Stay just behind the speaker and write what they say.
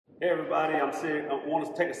Hey everybody, I want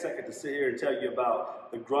to take a second to sit here and tell you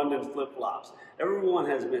about the Grundens flip-flops. Everyone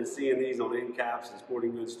has been seeing these on end caps and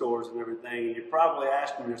sporting goods stores and everything, and you're probably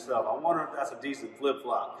asking yourself, I wonder if that's a decent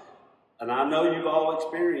flip-flop. And I know you've all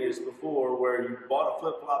experienced before where you bought a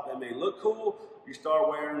flip-flop that may look cool, you start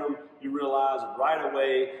wearing them, you realize right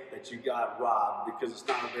away that you got robbed because it's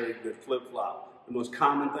not a very good flip-flop. The most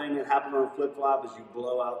common thing that happens on a flip-flop is you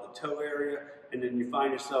blow out the toe area, and then you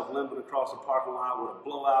find yourself limping across a parking lot with a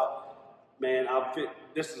blowout. Man,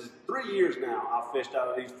 this is 3 years now I've fished out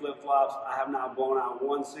of these flip-flops. I have not blown out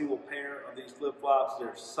one single pair of these flip-flops.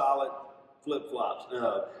 They're solid flip-flops.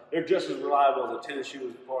 They're just as reliable as a tennis shoe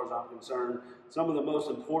as far as I'm concerned. Some of the most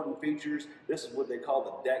important features, this is what they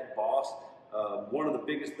call the deck boss. One of the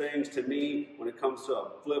biggest things to me when it comes to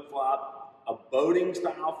a flip-flop, a boating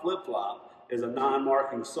style flip-flop, is a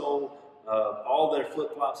non-marking sole. All their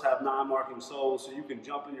flip-flops have non-marking soles, so you can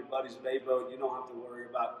jump in your buddy's bay boat. You don't have to worry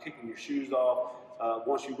about kicking your shoes off.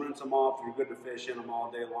 Once you rinse them off, you're good to fish in them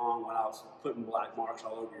all day long without putting black marks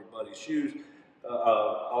all over your buddy's shoes,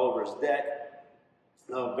 all over his deck.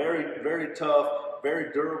 Very, very tough,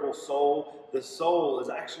 very durable sole. The sole is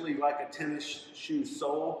actually like a tennis shoe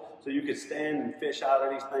sole, so you can stand and fish out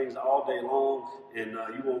of these things all day long, and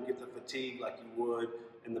you won't get the fatigue like you would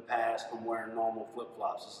in the past from wearing normal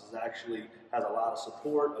flip-flops. This is actually has a lot of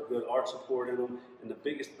support, a good arch support in them, and the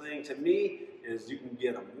biggest thing to me is you can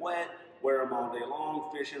get them wet, wear them all day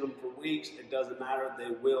long, fish in them for weeks. It doesn't matter,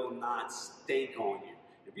 they will not stink on you.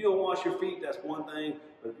 If you don't wash your feet, that's one thing,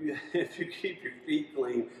 but if you keep your feet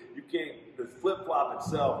clean, you can't, the flip-flop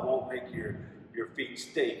itself won't make your feet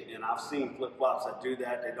stink. And I've seen flip-flops that do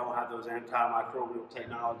that. They don't have those antimicrobial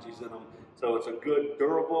technologies in them. So it's a good,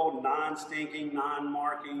 durable, non-stinking,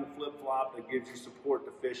 non-marking flip-flop that gives you support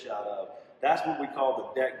to fish out of. That's what we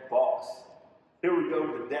call the deck boss. Here we go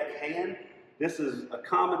with the deck hand. This is a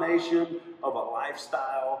combination of a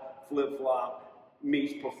lifestyle flip-flop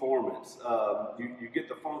meets performance. You get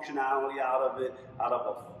the functionality out of it, out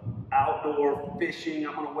of outdoor fishing.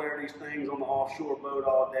 I'm gonna wear these things on the offshore boat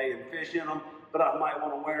all day and fish in them, but I might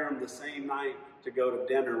wanna wear them the same night to go to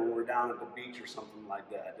dinner when we're down at the beach or something like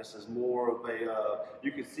that. This is more of a,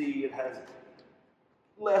 you can see it has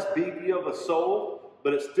less beefy of a sole,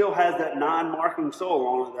 but it still has that non-marking sole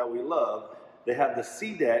on it that we love. They have the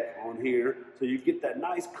sea deck on here, so you get that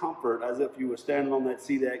nice comfort as if you were standing on that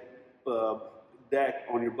sea deck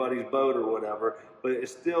on your buddy's boat or whatever, but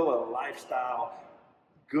it's still a lifestyle,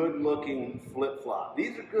 good-looking flip-flop.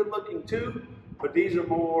 These are good-looking too, but these are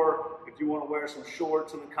more, if you want to wear some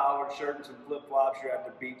shorts and a collared shirt and some flip-flops, you're at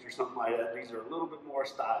the beach or something like that, these are a little bit more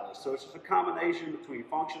stylish. So it's just a combination between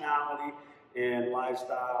functionality and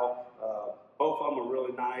lifestyle. Both of them are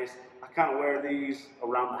really nice. I kind of wear these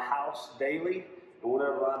around the house daily, and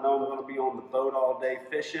whenever I know I'm going to be on the boat all day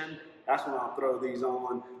fishing, that's when I'll throw these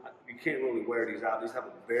on. You can't really wear these out. These have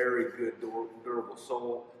a very good durable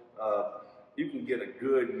sole. You can get a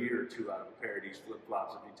good year or two out of a pair of these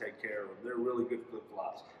flip-flops if you take care of them. They're really good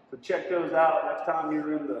flip-flops. So check those out. Next time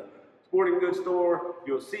you're in the sporting goods store,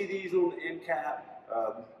 you'll see these on the end cap.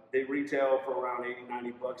 They retail for around 80,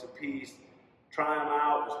 90 bucks a piece. Try them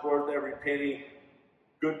out. It's worth every penny.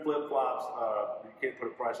 Good flip-flops. You can't put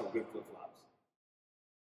a price on good flip-flops.